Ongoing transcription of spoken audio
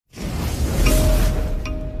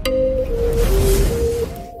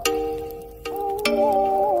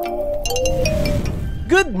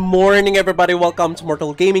Good morning everybody, welcome to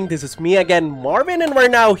Mortal Gaming. This is me again, Marvin, and we're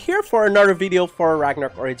now here for another video for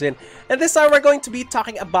Ragnarok Origin. And this time we're going to be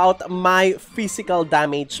talking about my physical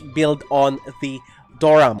damage build on the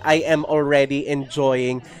Doram. I am already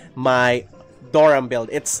enjoying my Doram build.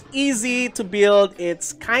 It's easy to build,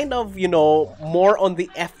 it's kind of, you know, more on the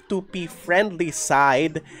F2P friendly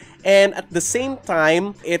side. And at the same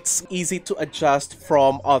time, it's easy to adjust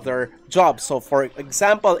from other jobs. So for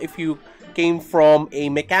example, if you came from a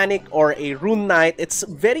mechanic or a rune knight, it's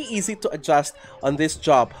very easy to adjust on this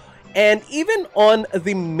job. And even on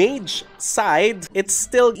the mage side, it's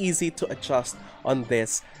still easy to adjust on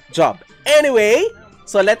this job. Anyway,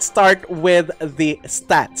 so let's start with the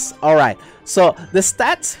stats. Alright, so the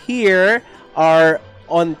stats here are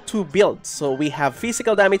on two builds. So we have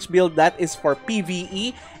physical damage build that is for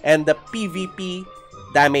PvE and the PvP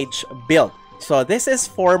damage build. So this is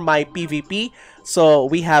for my PvP. So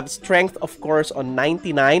we have strength, of course, on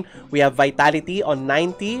 99. We have vitality on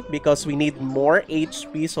 90 because we need more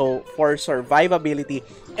HP. So for survivability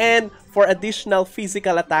and for additional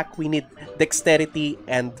physical attack, we need dexterity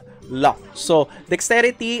and luck. So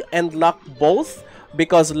dexterity and luck both,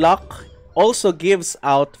 because luck also gives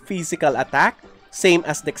out physical attack, same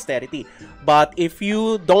as dexterity. But if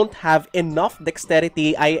you don't have enough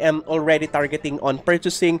dexterity, I am already targeting on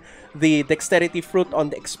purchasing the dexterity fruit on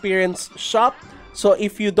the experience shop. So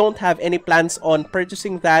if you don't have any plans on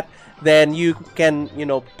purchasing that, then you can, you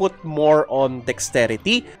know, put more on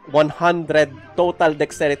dexterity. 100 total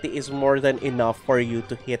dexterity is more than enough for you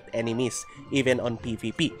to hit enemies, even on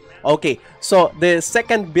PvP. Okay, so the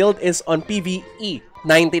second build is on PvE.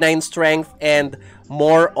 99 strength and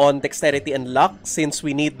more on dexterity and luck, since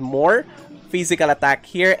we need more physical attack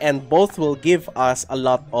here, and both will give us a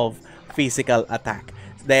lot of physical attack.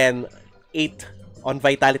 Then 8 on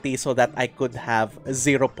vitality so that I could have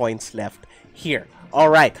 0 points left here.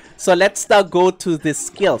 Alright, so let's now go to the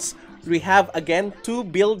skills. We have again two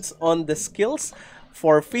builds on the skills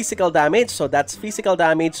for physical damage. So that's physical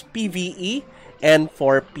damage PvE and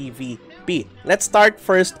for PvP. Let's start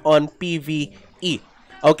first on PvE.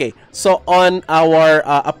 Okay, so on our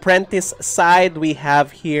apprentice side, we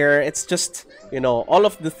have here, it's just, you know, all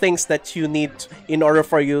of the things that you need in order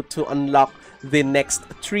for you to unlock the next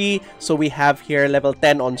tree. So we have here level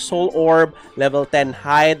 10 on Soul Orb, level 10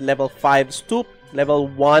 Hide, level 5 Stoop, level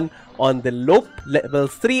 1 on the Lope, level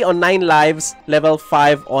 3 on 9 lives, level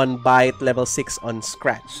 5 on Bite, level 6 on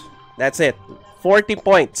Scratch. That's it, 40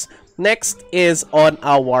 points. Next is on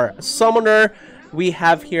our Summoner. We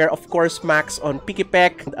have here, of course, max on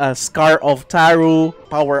Pikipek, Scar of Taru,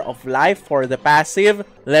 Power of Life for the passive,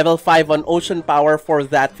 level 5 on Ocean Power for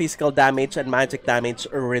that physical damage and magic damage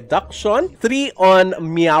reduction, 3 on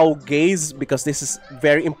Meow Gaze because this is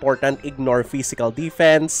very important, ignore physical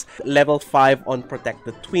defense, level 5 on Protect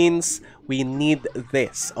the Twins. We need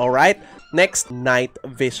this, alright? Next, Night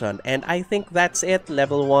Vision. And I think that's it.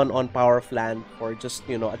 Level 1 on Power of Land for just,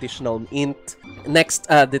 you know, additional int. Next,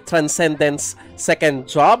 the Transcendence second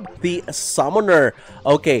job, the Summoner.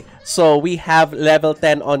 Okay, so we have level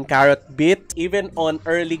 10 on Carrot Bit. Even on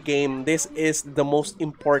early game, this is the most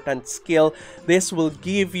important skill. This will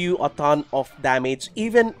give you a ton of damage,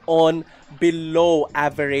 even on below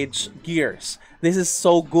average gears. This is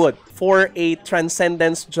so good. For a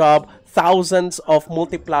Transcendence job, thousands of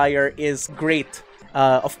multiplier is great.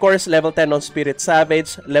 Of course, level 10 on Spirit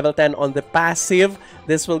Savage, level 10 on the passive.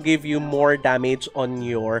 This will give you more damage on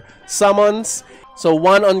your summons. So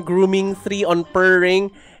 1 on Grooming, 3 on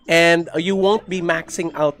Purring, and you won't be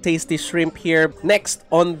maxing out Tasty Shrimp here. Next,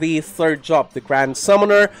 on the third job, the Grand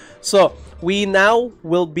Summoner. So we now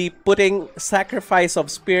will be putting Sacrifice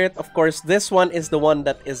of Spirit. Of course, this one is the one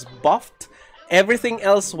that is buffed. Everything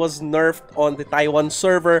else was nerfed on the Taiwan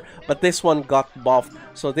server, but this one got buffed.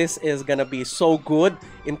 So this is gonna be so good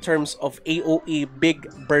in terms of AoE big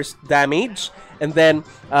burst damage. And then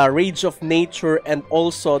Rage of Nature and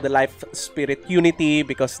also the Life Spirit Unity,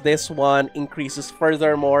 because this one increases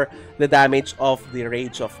furthermore the damage of the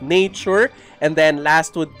Rage of Nature. And then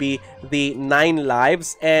last would be the 9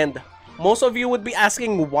 lives. And most of you would be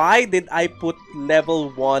asking, why did I put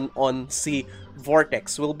level 1 on Sea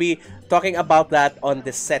Vortex? We'll be talking about that on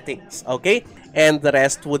the settings, okay? And the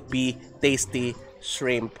rest would be Tasty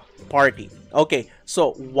Shrimp Party. Okay,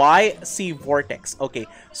 so why Sea Vortex? Okay,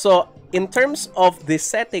 so in terms of the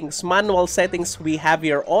settings, manual settings, we have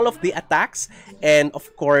here all of the attacks and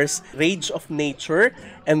of course Rage of Nature.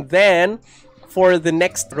 And then for the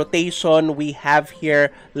next rotation, we have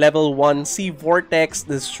here level 1 Sea Vortex,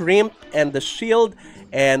 the Shrimp and the Shield,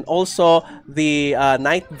 and also the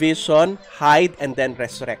Night Vision, Hide, and then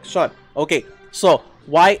Resurrection. Okay, So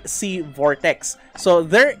Why Sea Vortex? So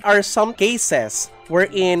there are some cases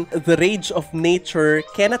wherein the Rage of Nature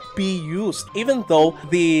cannot be used. Even though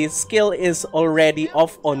the skill is already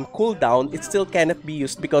off on cooldown, it still cannot be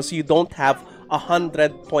used because you don't have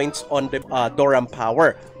 100 points on the Doram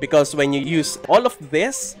power. Because when you use all of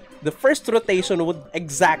this, the first rotation would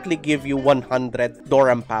exactly give you 100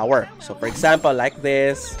 Doram power. So for example, like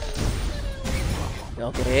this.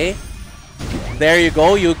 Okay. There you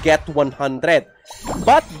go, you get 100.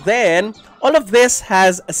 But then, all of this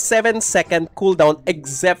has a 7-second cooldown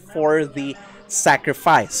except for the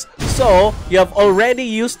sacrifice. So, you have already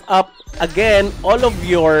used up, again, all of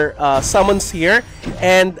your summons here.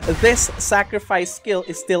 And this sacrifice skill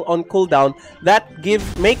is still on cooldown. That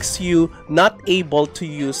makes you not able to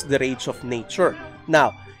use the Rage of Nature.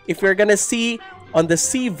 Now, if you're gonna see on the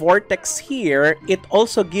Sea Vortex here, it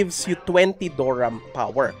also gives you 20 Doram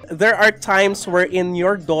power. There are times wherein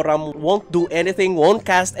your Doram won't do anything, won't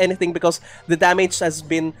cast anything because the damage has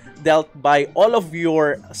been dealt by all of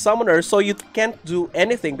your summoners, so you can't do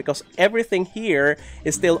anything because everything here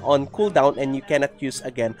is still on cooldown and you cannot use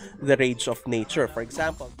again the Rage of Nature, for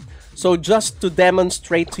example. So just to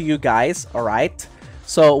demonstrate to you guys, alright,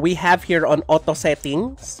 so we have here on auto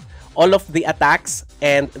settings all of the attacks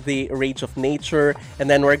and the Rage of Nature, and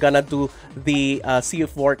then we're gonna do the Sea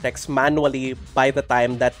Vortex manually by the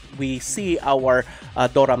time that we see our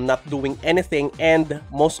Doram not doing anything and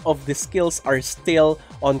most of the skills are still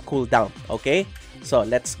on cooldown. Okay, so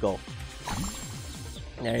let's go.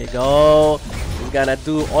 There you go. We're gonna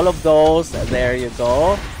do all of those. There you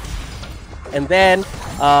go. And then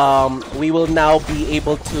we will now be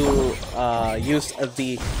able to use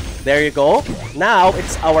the... There you go. Now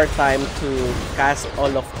it's our time to cast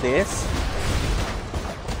all of this.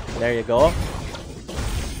 There you go.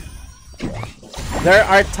 There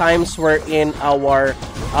are times wherein our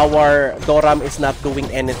Doram is not doing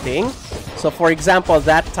anything. So for example,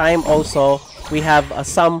 that time also we have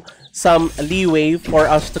some leeway for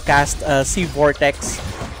us to cast Sea Vortex.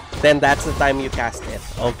 Then that's the time you cast it.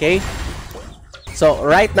 Okay. So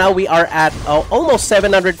right now we are at almost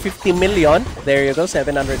 750 million. There you go,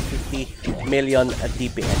 750 million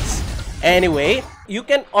DPS. Anyway, you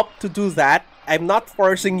can opt to do that. I'm not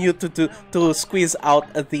forcing you to squeeze out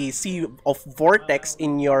the Sea of Vortex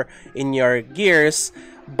in your gears,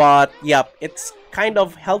 but yeah, it's kind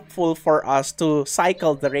of helpful for us to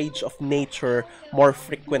cycle the Rage of Nature more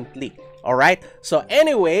frequently. Alright, so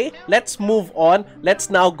anyway, let's move on. Let's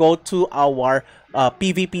now go to our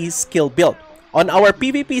PvP skill build. On our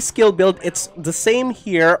PvP skill build, it's the same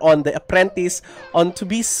here on the Apprentice. On To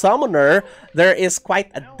Be Summoner, there is quite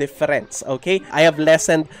a difference, okay? I have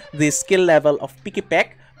lessened the skill level of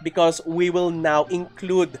Pikipek because we will now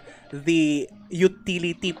include the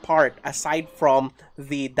utility part aside from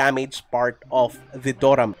the damage part of the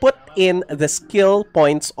Doram. Put in the skill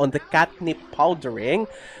points on the Catnip Powdering.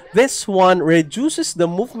 This one reduces the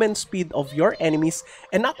movement speed of your enemies,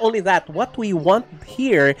 and not only that, what we want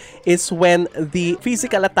here is when the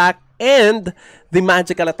physical attack and the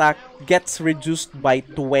magical attack gets reduced by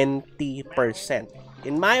 20%.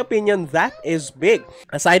 In my opinion, that is big.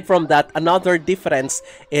 Aside from that, another difference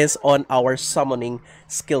is on our summoning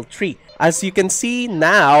skill tree. As you can see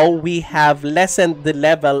now, we have lessened the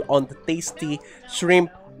level on the Tasty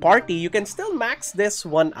Shrimp Party. You can still max this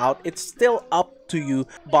one out. It's still up to you,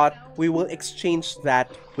 but we will exchange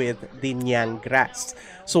that with the Nyang Grass.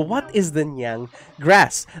 So what is the Nyang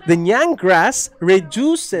Grass? The Nyang Grass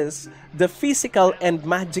reduces the physical and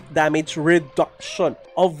magic damage reduction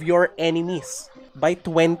of your enemies by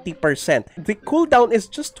 20%. The cooldown is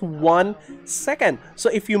just 1 second. So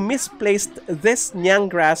if you misplaced this Nyang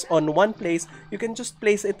Grass on one place, you can just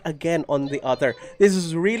place it again on the other. This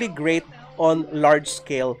is really great on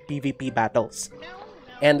large-scale PvP battles.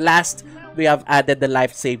 And last, we have added the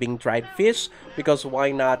life-saving dried fish because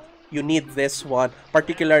why not? You need this one,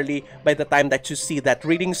 particularly by the time that you see that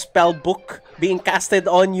reading spell book being casted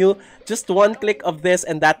on you. Just one click of this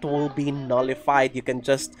and that will be nullified. You can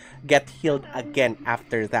just get healed again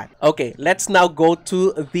after that. Okay, let's now go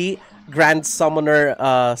to the Grand Summoner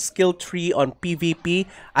skill tree on PvP.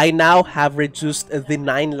 I now have reduced the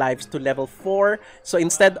 9 lives to level 4. So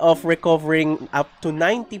instead of recovering up to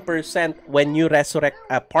 90% when you resurrect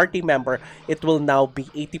a party member, it will now be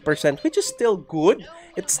 80%, which is still good.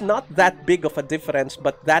 It's not that big of a difference,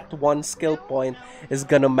 but that one skill point is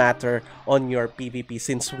gonna matter on your PvP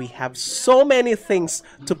since we have so many things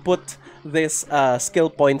to put these skill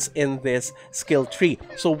points in this skill tree.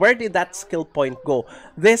 So where did that skill point go?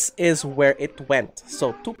 This is where it went.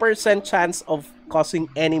 So 2% chance of causing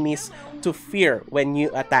enemies to fear when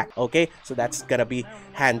you attack. Okay, so that's gonna be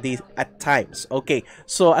handy at times. Okay,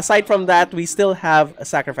 so aside from that, we still have a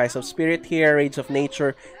Sacrifice of Spirit here, Rage of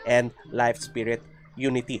Nature, and Life Spirit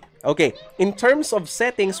Unity. Okay, in terms of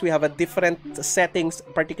settings, we have a different settings,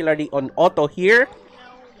 particularly on auto here.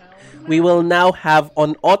 We will now have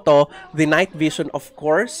on auto the night vision, of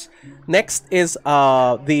course. Next is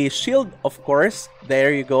the shield, of course.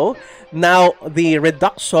 There you go. Now the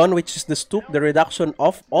reduction, which is the stoop, the reduction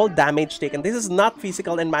of all damage taken. This is not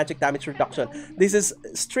physical and magic damage reduction. This is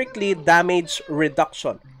strictly damage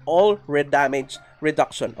reduction. All damage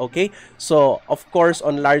reduction. Okay, so of course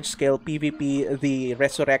on large scale PvP, the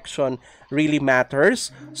resurrection really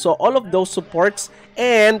matters. So all of those supports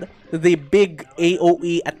and the big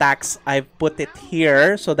AoE attacks, I've put it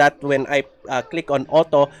here so that when I click on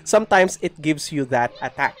auto, sometimes it gives you that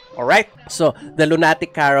attack. Alright, so the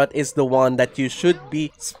Lunatic Carrot is the one that you should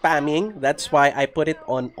be spamming. That's why I put it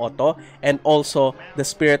on auto. And also the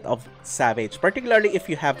Spirit of Savage, particularly if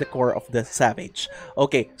you have the core of the Savage.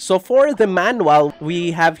 Okay, so for the manual,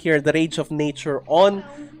 we have here the Rage of Nature on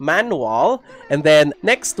manual. And then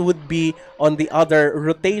next would be on the other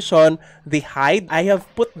rotation, the Hide. I have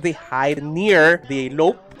put the Hide near the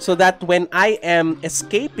Lope so that when I am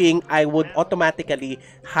escaping, I would automatically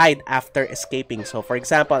hide after escaping. So for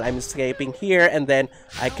example, I'm escaping here and then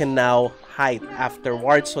I can now hide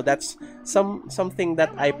afterwards. So that's something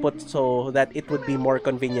that I put so that it would be more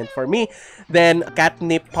convenient for me. Then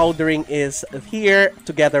catnip powdering is here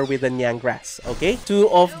together with the Nyang grass. Okay, two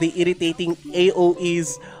of the irritating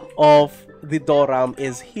AoEs of the Doram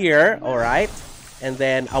is here. All right. And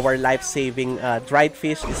then our life-saving dried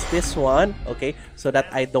fish is this one, okay, so that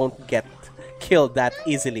I don't get killed that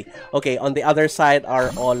easily. Okay, on the other side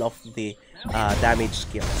are all of the damage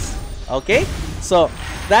skills. Okay, so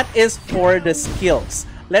that is for the skills.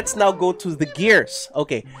 Let's now go to the gears.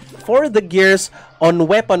 Okay, for the gears, on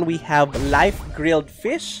weapon we have life grilled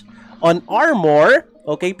fish. On armor,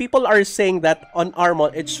 okay, people are saying that on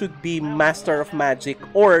armor it should be Master of Magic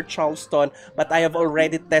or Charleston, but I have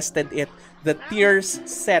already tested it. The tiers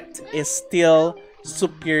set is still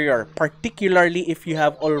superior, particularly if you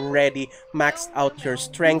have already maxed out your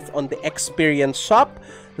strength on the experience shop.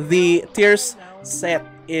 The tiers set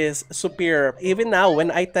is superior. Even now, when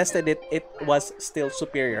I tested it, it was still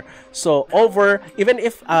superior. So over, even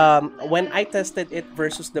if when I tested it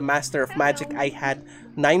versus the Master of Magic, I had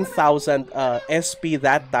 9,000 SP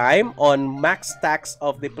that time on max stacks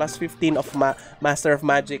of the plus 15 of Master of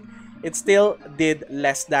Magic. It still did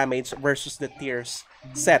less damage versus the tiers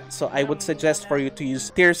set. So I would suggest for you to use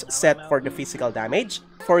tiers set for the physical damage.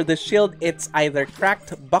 For the shield, it's either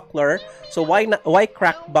Cracked Buckler. So why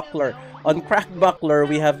Cracked Buckler? On Cracked Buckler,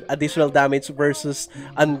 we have additional damage versus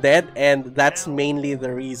Undead, and that's mainly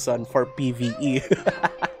the reason for PvE.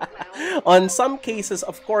 On some cases,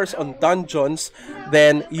 of course, on dungeons,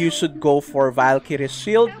 then you should go for Valkyrie's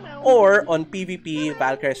Shield, or on PvP,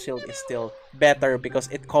 Valkyrie's Shield is still better because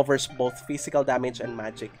it covers both physical damage and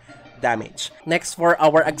magic damage. Next, for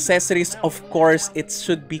our accessories, of course, it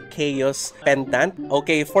should be Chaos Pendant.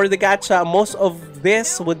 Okay, for the gacha, most of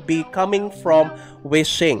this would be coming from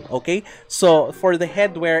wishing. Okay, so for the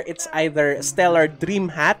headwear, it's either Stellar Dream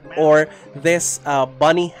Hat or this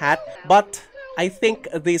bunny hat, but I think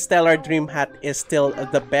the Stellar Dream Hat is still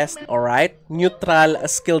the best. Alright, neutral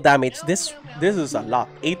skill damage. This is a lot,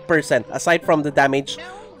 8%, aside from the damage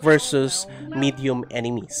versus medium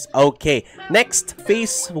enemies. Okay, next,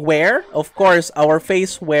 face wear. Of course, our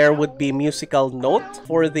face wear would be Musical Note.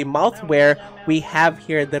 For the mouth wear, we have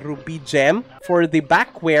here the Ruby Gem. For the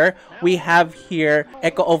back wear, we have here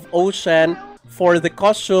Echo of Ocean. For the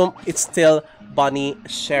costume, it's still Bunny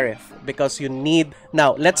Sheriff because you need...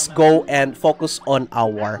 Now, let's go and focus on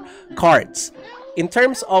our cards. In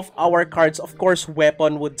terms of our cards, of course,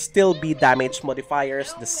 weapon would still be damage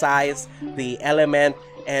modifiers, the size, the element,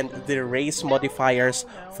 and the race modifiers.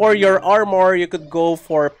 For your armor, you could go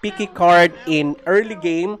for Picky card in early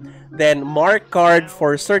game, then Mark card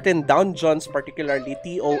for certain dungeons, particularly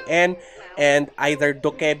TON, and either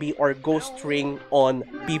Dokebi or Ghost Ring on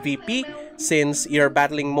PvP, since you're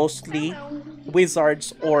battling mostly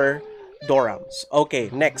wizards or Dorams.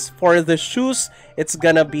 Okay, next, for the shoes, it's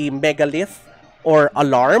gonna be Megalith or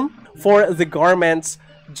Alarm. For the garments,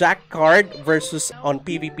 Jack card versus on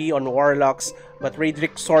PvP on Warlocks, but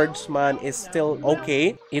Raedric Swordsman is still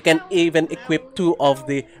okay. You can even equip 2 of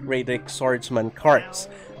the Raedric Swordsman cards.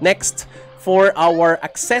 Next, for our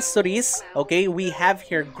accessories, okay, we have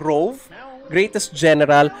here Grove. greatest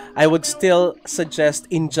general, I would still suggest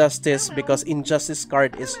Injustice, because Injustice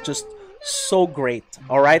card is just so great.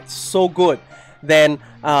 Alright, so good. Then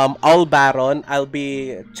Owl Baron, I'll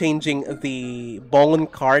be changing the Bone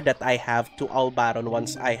card that I have to Owl Baron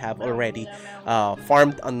once I have already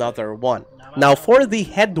farmed another one. Now for the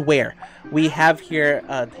headwear, we have here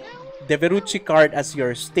the Verus card as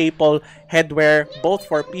your staple headwear, both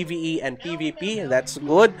for PvE and PvP. That's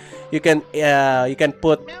good. You can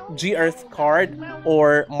put G-Earth card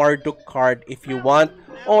or Marduk card if you want,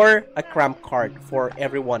 or a Cramp card for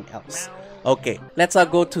everyone else. Okay, let's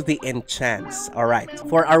go to the enchants. Alright,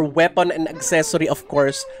 for our weapon and accessory, of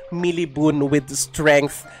course, melee boon with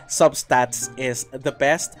strength substats is the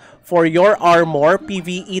best. For your armor,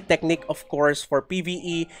 PvE technique, of course, for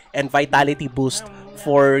PvE, and vitality boost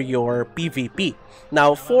for your PvP.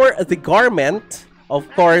 Now, for the garment, of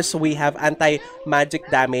course, we have anti-magic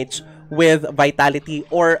damage with vitality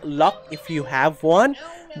or luck if you have one.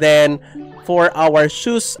 Then for our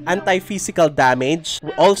shoes, anti-physical damage,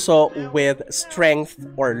 also with strength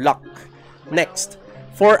or luck. Next,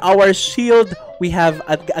 for our shield, we have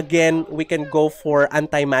again, we can go for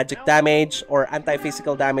anti-magic damage or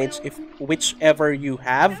anti-physical damage, if whichever you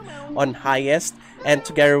have on highest, and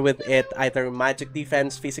together with it either magic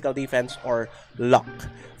defense, physical defense, or luck.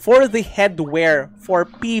 For the headwear, for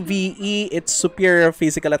PvE, it's superior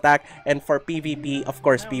physical attack, and for PvP, of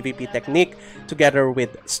course, PvP technique together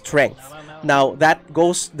with strength. Now, that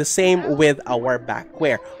goes the same with our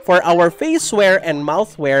backwear. For our facewear and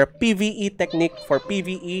mouthwear, PvE technique for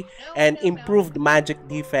PvE and improved magic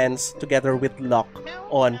defense together with luck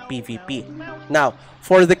on PvP. Now,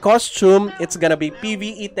 for the costume, it's gonna be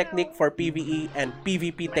PvE technique for PvE and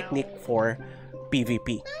PvP technique for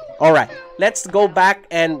PvP. Alright, let's go back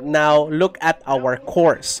and now look at our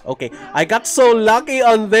cores. Okay, I got so lucky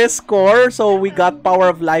on this core. So we got Power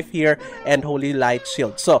of Life here and Holy Light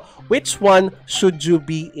Shield. So which one should you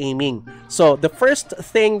be aiming? So the first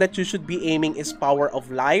thing that you should be aiming is Power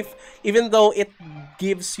of Life. Even though it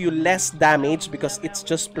gives you less damage because it's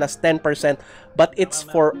just plus 10%, but it's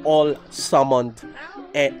for all summoned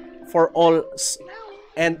and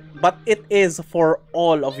but it is for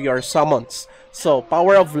all of your summons. So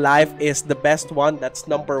Power of Life is the best one. That's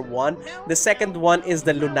number one. The second one is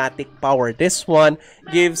the Lunatic Power. This one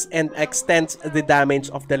gives and extends the damage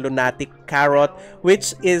of the Lunatic Carrot,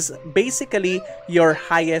 which is basically your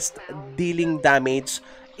highest dealing damage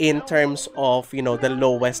in terms of, you know, the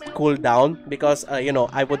lowest cooldown, because you know,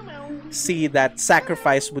 I would see that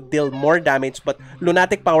Sacrifice would deal more damage, but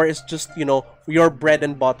Lunatic Power is just, you know, your bread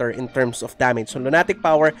and butter in terms of damage. So Lunatic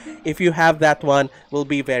Power, if you have that one, will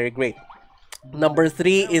be very great. Number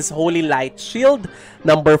 3 is Holy Light Shield.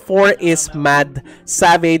 Number 4 is Mad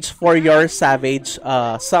Savage for your Savage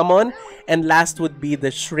summon. And last would be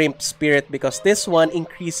the Shrimp Spirit, because this one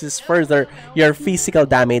increases further your physical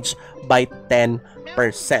damage by 10%.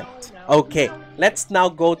 Okay, let's now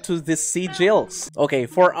go to the sigils. Okay,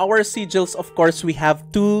 for our sigils, of course, we have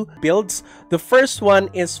two builds. The first one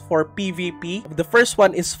is for PvP. The first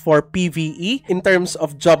one is for PvE. In terms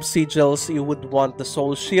of job sigils, you would want the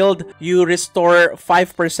Soul Shield. You restore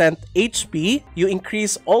 5% HP. You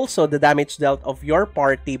increase also the damage dealt of your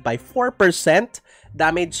party by 4%.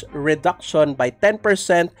 Damage reduction by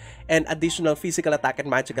 10%, and additional physical attack and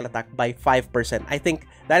magical attack by 5%. I think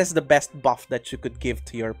that is the best buff that you could give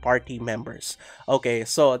to your party members. Okay,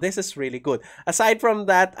 so this is really good. Aside from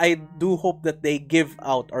that, I do hope that they give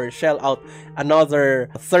out or shell out another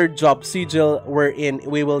third job sigil, wherein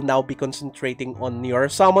we will now be concentrating on your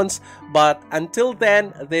summons. But until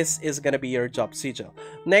then, this is gonna be your job sigil.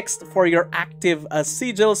 Next, for your active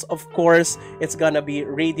sigils, of course, it's gonna be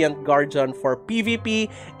Radiant Guardian for PvP,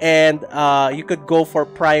 and you could go for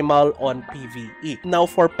Primal on PvE. Now,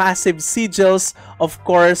 for passive sigils, of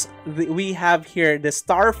course, we have here the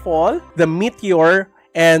Starfall, the Meteor,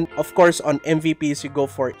 and of course, on MVPs, you go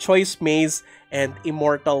for Choice Maze and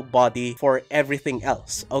Immortal Body for everything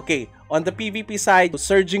else. Okay, on the PvP side,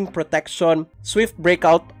 Surging Protection, Swift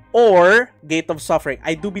Breakout, or Gate of Suffering.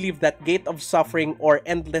 I do believe that Gate of Suffering or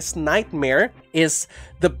Endless Nightmare is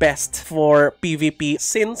the best for PvP,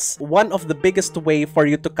 since one of the biggest way for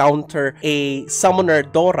you to counter a summoner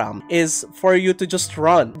Doram is for you to just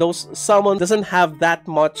run. Those summon doesn't have that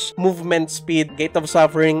much movement speed. Gate of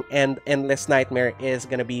Suffering and Endless Nightmare is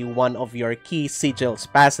gonna be one of your key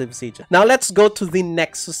sigils, passive sigil. Now let's go to the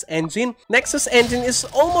Nexus Engine. Nexus Engine is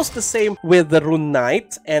almost the same with the Rune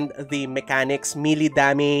Knight, and the mechanics: melee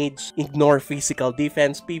damage, ignore physical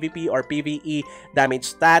defense, PvP or PvE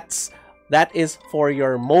damage stats, That is for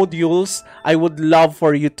your modules. I would love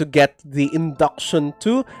for you to get the induction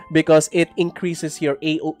too, because it increases your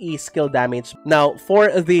AoE skill damage. Now, for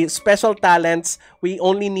the special talents, we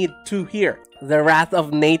only need 2 here. The Wrath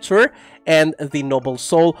of Nature and the Noble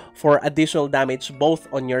Soul for additional damage both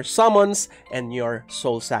on your summons and your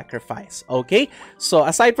soul sacrifice. Okay, so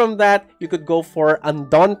aside from that, you could go for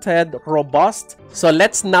Undaunted, Robust. So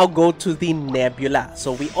let's now go to the Nebula.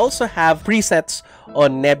 So we also have presets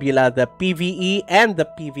on Nebula, the PvE and the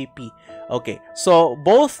PvP. Okay, so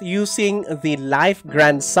both using the Life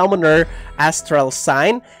Grand Summoner Astral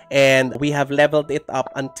Sign, and we have leveled it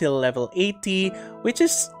up until level 80, which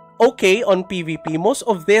is okay on PvP. Most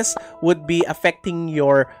of this would be affecting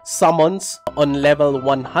your summons on level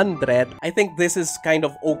 100. I think this is kind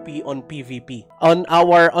of OP on PvP. On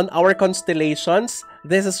our constellations,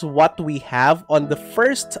 this is what we have. On the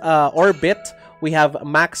first orbit, we have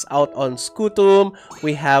max out on Scutum,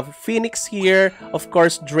 we have Phoenix here, of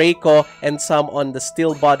course Draco, and some on the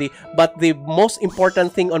Steel Body. But the most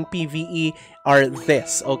important thing on PvE are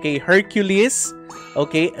this, okay, Hercules,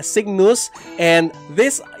 okay, Cygnus, and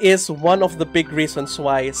this is one of the big reasons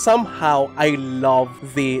why somehow I love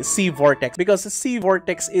the Sea Vortex, because the Sea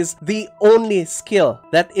Vortex is the only skill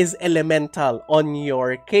that is elemental on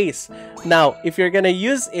your case. Now, if you're gonna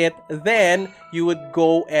use it, then you would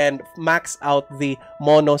go and max out the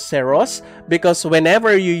Monoceros, because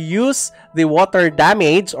whenever you use the water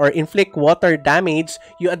damage or inflict water damage,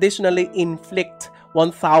 you additionally inflict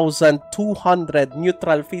 1,200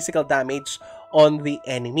 neutral physical damage on the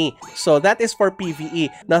enemy. So that is for PvE.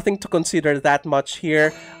 Nothing to consider that much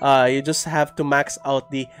here. You just have to max out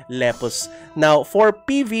the Lepus. Now for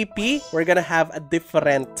PvP, we're gonna have a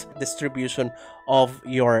different distribution of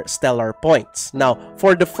your stellar points. Now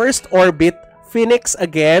for the first orbit, Phoenix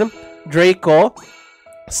again, Draco,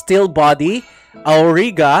 Steel Body,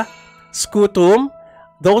 Auriga, Scutum,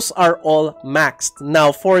 those are all maxed.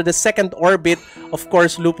 Now, for the second orbit, of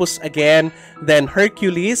course, Lupus again, then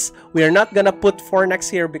Hercules. We are not gonna put Fornax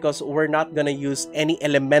here because we're not gonna use any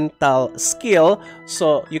elemental skill,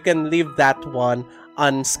 so you can leave that one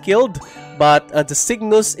unskilled. But the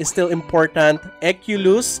Cygnus is still important.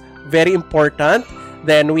 Eculus, very important.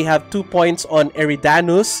 Then we have 2 points on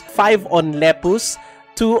Eridanus, 5 on Lepus,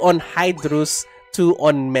 2 on Hydrus, 2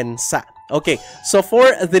 on Mensa. Okay, so for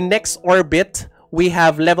the next orbit, we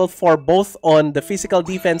have level 4 both on the physical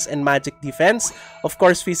defense and magic defense. Of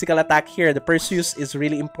course, physical attack here, the Perseus is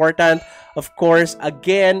really important. Of course,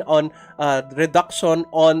 again, on reduction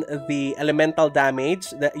on the elemental damage,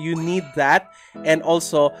 that you need that. And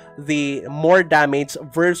also the more damage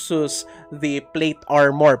versus the plate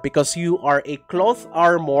armor, because you are a cloth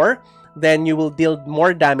armor, then you will deal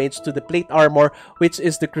more damage to the plate armor, which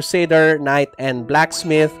is the Crusader, Knight, and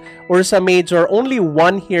Blacksmith. Ursa Major, only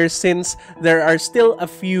one here since there are still a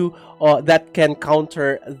few that can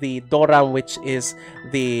counter the Doram, which is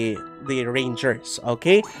the Rangers,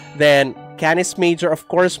 okay? Then Canis Major, of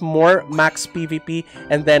course, more max PvP,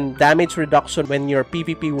 and then damage reduction when your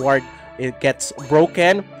PvP ward it gets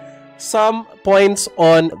broken. Some points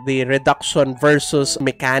on the reduction versus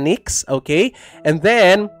mechanics, okay? And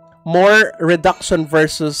then more reduction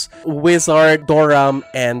versus Wizard, Doram,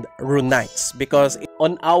 and Rune Knights, because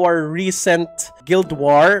on our recent Guild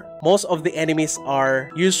War, most of the enemies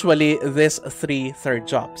are usually these 3 third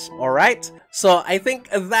jobs. Alright? So I think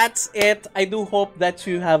that's it. I do hope that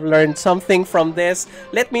you have learned something from this.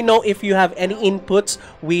 Let me know if you have any inputs.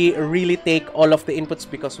 We really take all of the inputs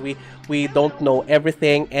because we don't know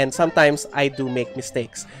everything, and sometimes I do make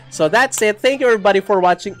mistakes. So that's it. Thank you everybody for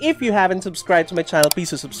watching. If you haven't subscribed to my channel, please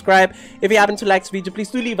do subscribe. If you happen to like this video, please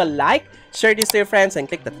do leave a like, share this to your friends, and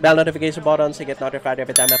click that bell notification button so you get notified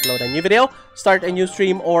every time I upload a new video, start a new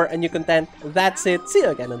stream, or a new content. That's it. See you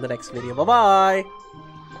again in the next video. Bye-bye!